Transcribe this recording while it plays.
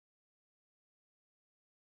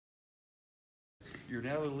You're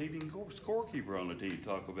now the leading scorekeeper on the team.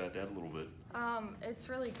 Talk about that a little bit. It's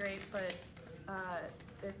really great, but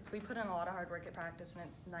we put in a lot of hard work at practice, and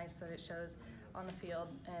it's nice that it shows on the field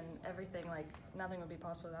and everything. Like, nothing would be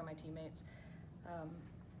possible without my teammates.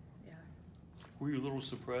 Yeah. Were you a little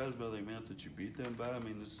surprised by the amount that you beat them by? I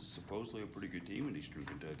mean, this is supposedly a pretty good team in Eastern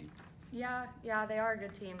Kentucky. Yeah, they are a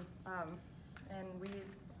good team, and we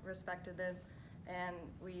respected them, and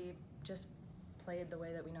we just played the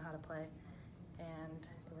way that we know how to play, and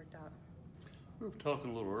it worked out. We were talking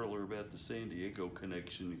a little earlier about the San Diego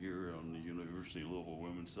connection here on the University of Louisville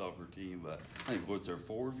women's soccer team. I think, what's there,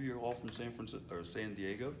 4 of you all from San Francisco or San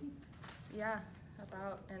Diego? Yeah,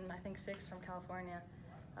 about, and I think 6 from California.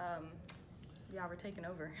 Yeah, we're taking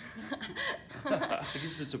over. I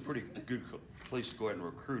guess it's a pretty good place to go out and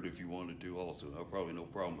recruit if you wanted to also. Probably no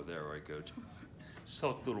problem with that, right, Coach? Let's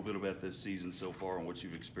talk a little bit about this season so far and what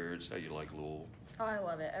you've experienced, how you like Louisville. Oh, I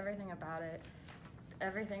love it. Everything about it.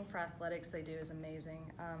 Everything for athletics they do is amazing.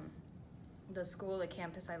 The school, the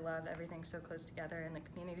campus, I love. Everything's so close together, and the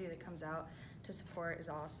community that comes out to support is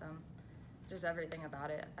awesome. Just everything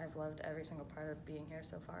about it. I've loved every single part of being here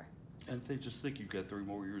so far. And they just think you've got 3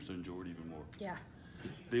 more years to enjoy it even more. Yeah.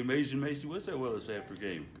 The amazing Maisie Whitsett with us after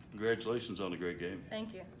game. Congratulations on a great game.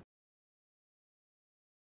 Thank you.